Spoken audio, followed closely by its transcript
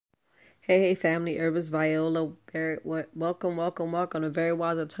Hey, family, Herbis Viola. Welcome to Very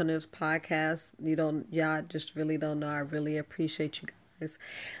Wise Alternatives podcast. Y'all just really don't know. I really appreciate you guys.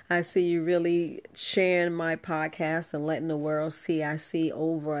 I see you really sharing my podcast and letting the world see. I see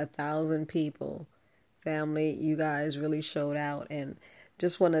over 1,000 people. Family, you guys really showed out, and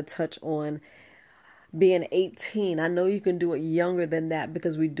just want to touch on being 18. I know you can do it younger than that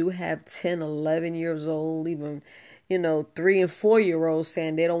because we do have 10, 11 years old, even, 3 and 4 year olds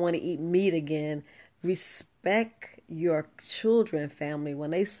saying they don't want to eat meat again. Respect your children, family.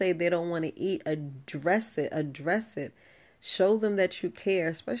 When they say they don't want to eat, address it. Show them that you care,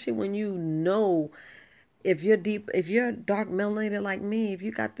 especially when you know if you're dark melanated like me, if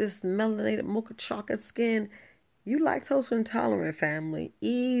you got this melanated mocha chocolate skin, you lactose intolerant, family.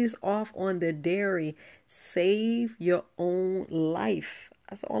 Ease off on the dairy. Save your own life.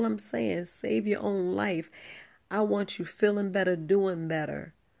 That's all I'm saying. Save your own life. I want you feeling better, doing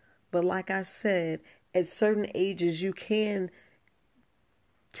better. But like I said, at certain ages, you can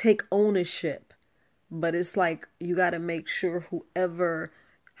take ownership. But it's like you got to make sure whoever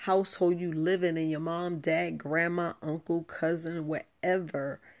household you live in, and your mom, dad, grandma, uncle, cousin,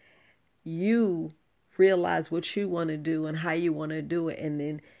 wherever, you realize what you want to do and how you want to do it, and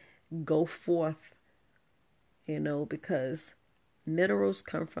then go forth, because minerals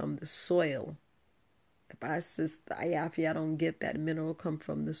come from the soil. If y'all don't get that, mineral come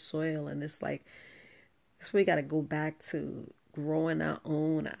from the soil, and it's like that's we got to go back to growing our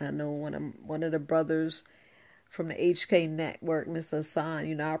own. I know one of the brothers from the HK Network, Mr.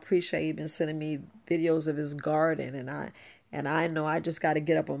 Hassan, I appreciate you been sending me videos of his garden, and I know I just got to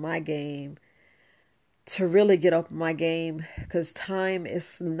get up on my game to really get up my game, because time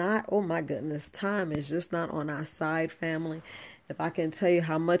is not, oh my goodness, time is just not on our side, family. If I can tell you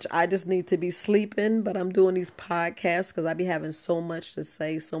how much I just need to be sleeping, but I'm doing these podcasts because I be having so much to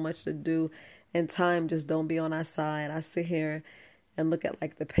say, so much to do, and time just don't be on our side. I sit here and look at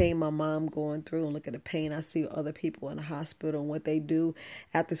like the pain my mom going through, and look at the pain I see other people in the hospital and what they do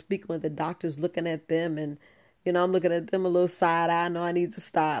after speaking with the doctors, looking at them, and I'm looking at them a little side eye. I know I need to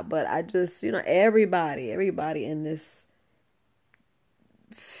stop, but I just, everybody in this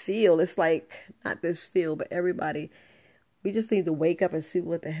field, it's like not this field, but everybody, we just need to wake up and see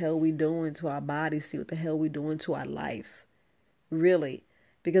what the hell we doing to our bodies, see what the hell we doing to our lives, really.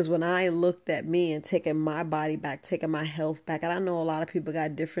 Because when I looked at me and taking my body back, taking my health back, and I know a lot of people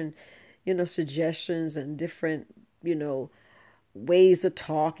got different, suggestions and different, you know, ways to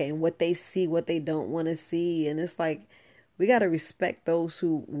talk and what they see, what they don't want to see. And it's like we got to respect those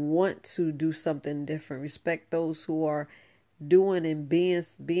who want to do something different, respect those who are doing and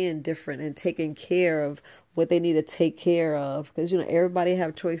being different and taking care of what they need to take care of, because everybody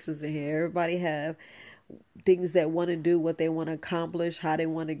have choices in here, everybody have things that want to do, what they want to accomplish, how they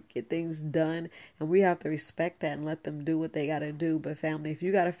want to get things done, and we have to respect that and let them do what they got to do. But family, if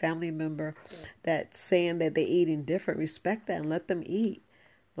you got a family member that's saying that they're eating different, respect that and let them eat.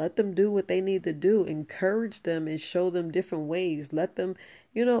 Let them do what they need to do. Encourage them and show them different ways. Let them,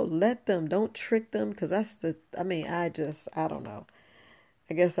 let them. Don't trick them, because I don't know.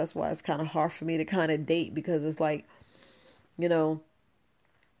 I guess that's why it's kind of hard for me to kind of date, because it's like, you know,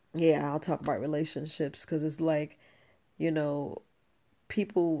 yeah, I'll talk about relationships, because it's like, you know,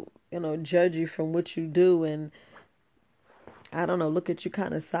 people, judge you from what you do, and I don't know, look at you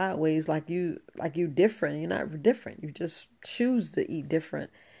kind of sideways, like you different. You're not different. You just choose to eat different.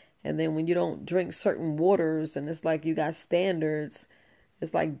 And then when you don't drink certain waters, and it's like you got standards,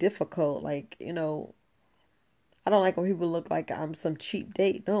 it's like difficult. Like, I don't like when people look like I'm some cheap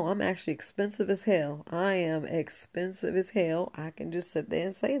date. No, I'm actually expensive as hell. I am expensive as hell. I can just sit there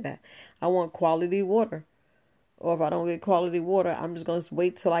and say that. I want quality water. Or if I don't get quality water, I'm just going to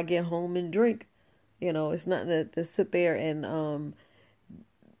wait till I get home and drink. It's nothing to sit there and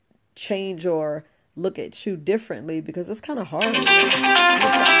change or look at you differently, because it's kind of hard.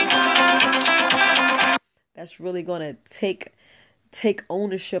 That's really going to take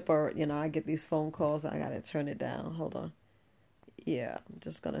ownership, or I get these phone calls. I got to turn it down. Hold on. Yeah, I'm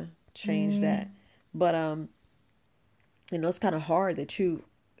just going to change that. But it's kind of hard that you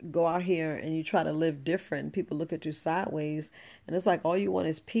go out here and you try to live different. People look at you sideways, and it's like all you want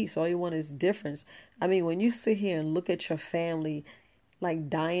is peace. All you want is difference. I mean, when you sit here and look at your family like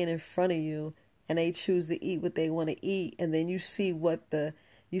dying in front of you, and they choose to eat what they want to eat, and then you see what the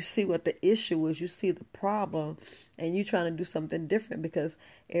issue is, you see the problem, and you trying to do something different because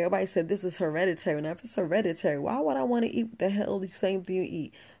everybody said this is hereditary. Now, if it's hereditary, why would I want to eat what the hell the same thing you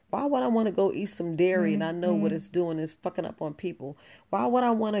eat? Why would I want to go eat some dairy and I know what it's doing is fucking up on people? Why would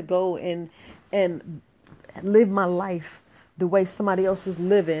I want to go and live my life the way somebody else is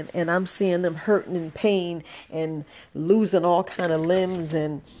living, and I'm seeing them hurting in pain and losing all kind of limbs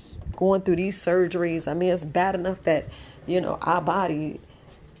and going through these surgeries. I mean, it's bad enough that, our body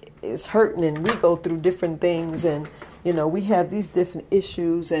is hurting and we go through different things, and, we have these different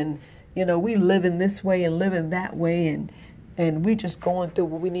issues, and, we live in this way and live in that way, and we just going through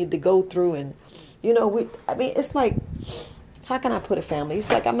what we need to go through. And, it's like, how can I put it, family? It's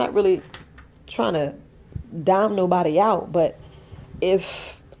like, I'm not really trying to dime nobody out, but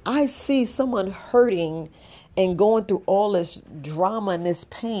if I see someone hurting and going through all this drama and this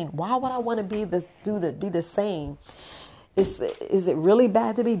pain, why would I want to be the same? Is it really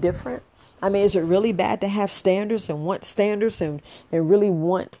bad to be different? I mean, is it really bad to have standards and want standards and really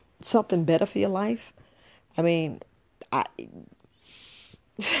want something better for your life? I mean, I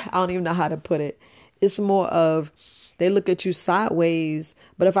don't even know how to put it. It's more of, they look at you sideways.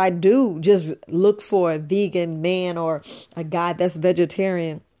 But if I do just look for a vegan man or a guy that's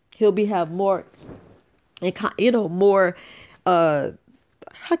vegetarian, he'll have more, more, how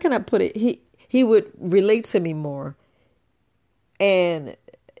can I put it? He would relate to me more, and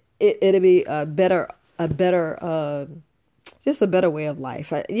it'll be a better, just a better way of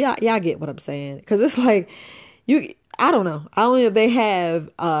life. Yeah, I get what I'm saying. Because it's like, I don't know. I don't know if they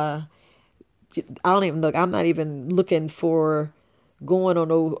have, I don't even look. I'm not even looking for going on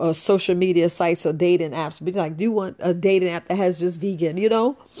those social media sites or dating apps. Be like, do you want a dating app that has just vegan,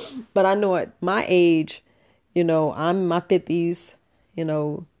 But I know at my age, I'm in my 50s,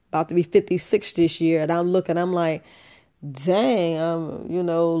 about to be 56 this year. And I'm like, dang, I'm,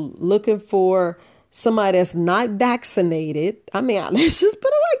 looking for somebody that's not vaccinated. I mean, let's just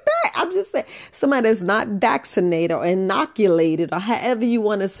put it like that. I'm just saying, somebody that's not vaccinated or inoculated or however you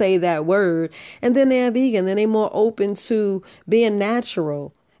want to say that word. And then they're vegan. Then they're more open to being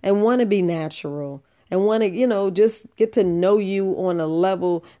natural and want to be natural and want to, just get to know you on a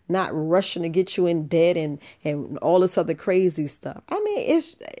level, not rushing to get you in bed and all this other crazy stuff. I mean,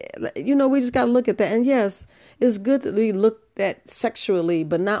 it's, we just got to look at that. And yes, it's good to be looked at sexually,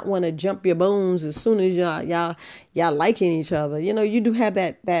 but not want to jump your bones as soon as y'all liking each other. You do have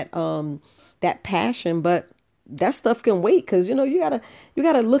that passion, but that stuff can wait. Cause you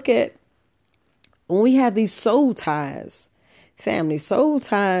gotta look at when we have these soul ties. Family, soul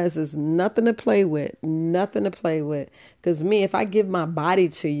ties is nothing to play with, nothing to play with. Because if I give my body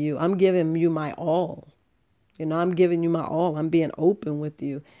to you, I'm giving you my all. I'm giving you my all. I'm being open with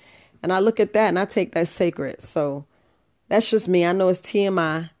you. And I look at that and I take that sacred. So that's just me. I know it's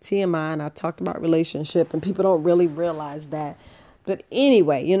TMI, and I talked about relationship and people don't really realize that. But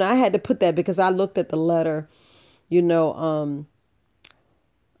anyway, I had to put that because I looked at the letter,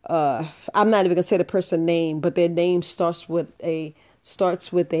 I'm not even gonna say the person's name, but their name starts with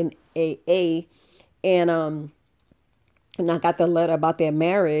an A, and I got the letter about their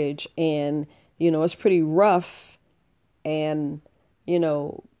marriage, and it's pretty rough, and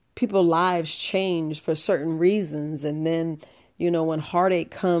people's lives change for certain reasons, and then when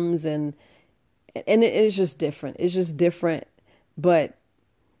heartache comes, and it's just different. It's just different, but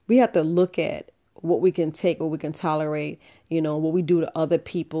we have to look at what we can take, what we can tolerate, what we do to other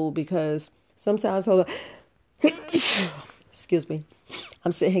people, because sometimes, hold on, excuse me,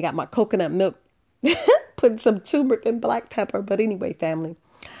 I'm sitting here, got my coconut milk, putting some turmeric and black pepper. But anyway, family,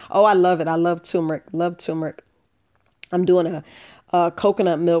 oh, I love it. I love turmeric, I'm doing a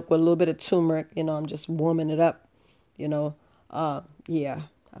coconut milk with a little bit of turmeric. I'm just warming it up, yeah,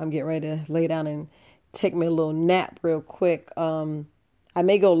 I'm getting ready to lay down and take me a little nap real quick. I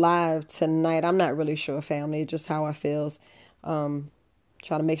may go live tonight. I'm not really sure, family, just how I feels. Trying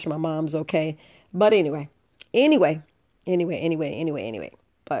to make sure my mom's okay. But anyway. But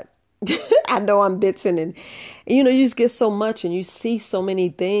I know I'm bitsing, and you just get so much and you see so many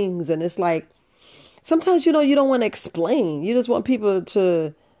things, and it's like, sometimes, you don't want to explain. You just want people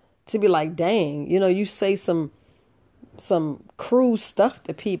to be like, dang, you say some cruel stuff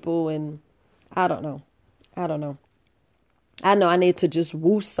to people, and I don't know. I know I need to just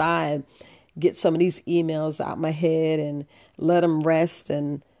woosah, get some of these emails out my head and let them rest,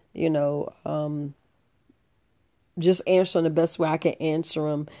 and, just answer them the best way I can answer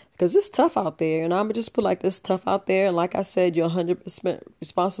them, because it's tough out there. And I'm gonna just put like this tough out there. And like I said, you're 100%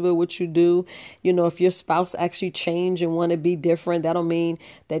 responsible for what you do. If your spouse actually change and want to be different, that don't mean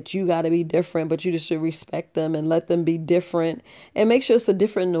that you got to be different, but you just should respect them and let them be different, and make sure it's a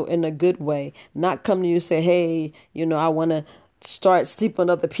different in a good way. Not come to you and say, hey, I want to start sleeping with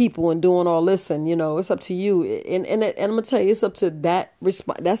other people and doing all this, and it's up to you. And I'm gonna tell you, it's up to that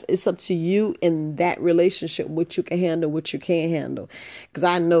it's up to you in that relationship, what you can handle, what you can't handle. Because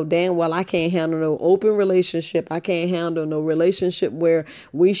I know damn well I can't handle no open relationship. I can't handle no relationship where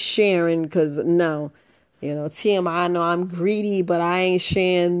we sharing. Because no. TMI, I know I'm greedy, but I ain't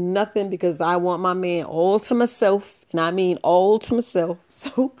sharing nothing because I want my man all to myself. And I mean all to myself.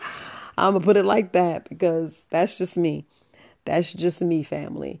 So I'm going to put it like that because that's just me. That's just me,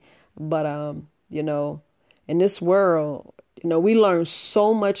 family. But, in this world, we learn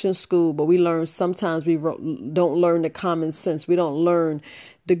so much in school, but sometimes we don't learn the common sense. We don't learn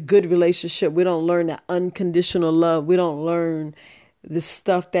the good relationship. We don't learn that unconditional love. We don't learn the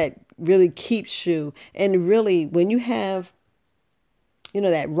stuff that really keeps you. And really, when you have,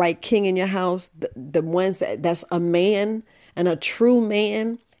 that right king in your house, the ones that's a man and a true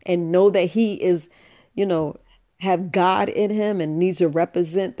man, and know that he is, have God in him and needs to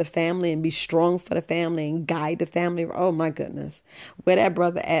represent the family and be strong for the family and guide the family. Oh my goodness. Where that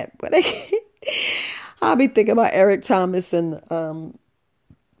brother at? I'll be thinking about Eric Thomas and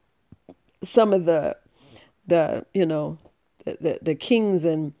some of the kings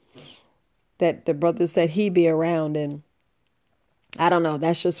and that the brothers that he be around. And I don't know,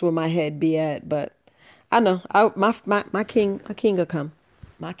 that's just where my head be at. But I know my king will come.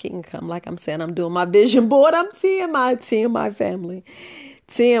 My king will come. Like I'm saying, I'm doing my vision board. I'm TMI family.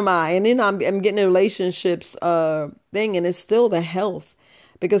 TMI. And then I'm getting the relationships thing, and it's still the health.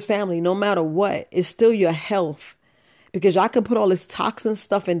 Because family, no matter what, it's still your health. Because y'all can put all this toxin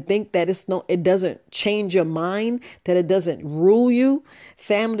stuff and think that it doesn't change your mind, that it doesn't rule you.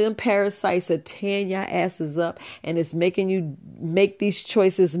 Family and parasites are tearing your asses up, and it's making you make these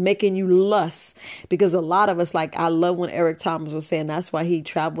choices, making you lust. Because a lot of us, like I love when Eric Thomas was saying that's why he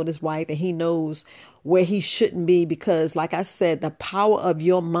traveled with his wife and he knows where he shouldn't be. Because like I said, the power of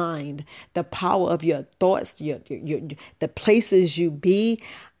your mind, the power of your thoughts, the places you be.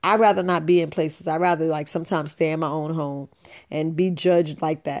 I'd rather not be in places. I'd rather like sometimes stay in my own home and be judged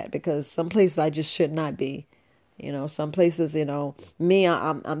like that, because some places I just should not be. Some places, me,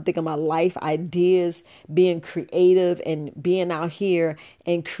 I'm thinking about life ideas, being creative and being out here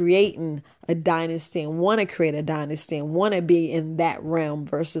and creating a dynasty, and want to create a dynasty and want to be in that realm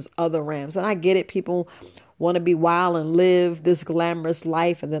versus other realms. And I get it. People want to be wild and live this glamorous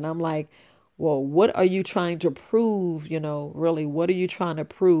life. And then I'm like, well, what are you trying to prove? Really, what are you trying to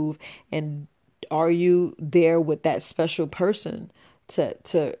prove? And are you there with that special person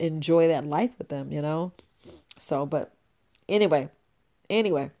to enjoy that life with them, So, but anyway,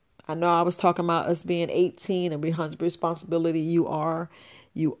 I know I was talking about us being 18 and 100% responsibility. You are,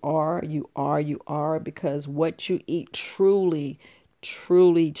 because what you eat truly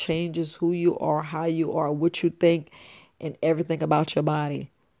changes who you are, how you are, what you think, and everything about your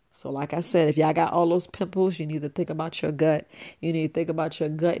body. So like I said, if y'all got all those pimples, you need to think about your gut. You need to think about your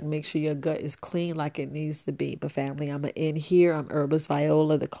gut and make sure your gut is clean like it needs to be. But family, I'm in here. I'm Herbalist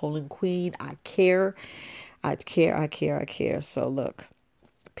Viola, the colon queen. I care. So look,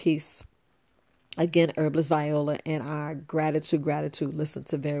 peace. Again, Herbalist Viola, and our gratitude. Listen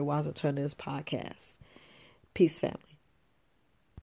to Very Wise Alternatives podcast. Peace, family.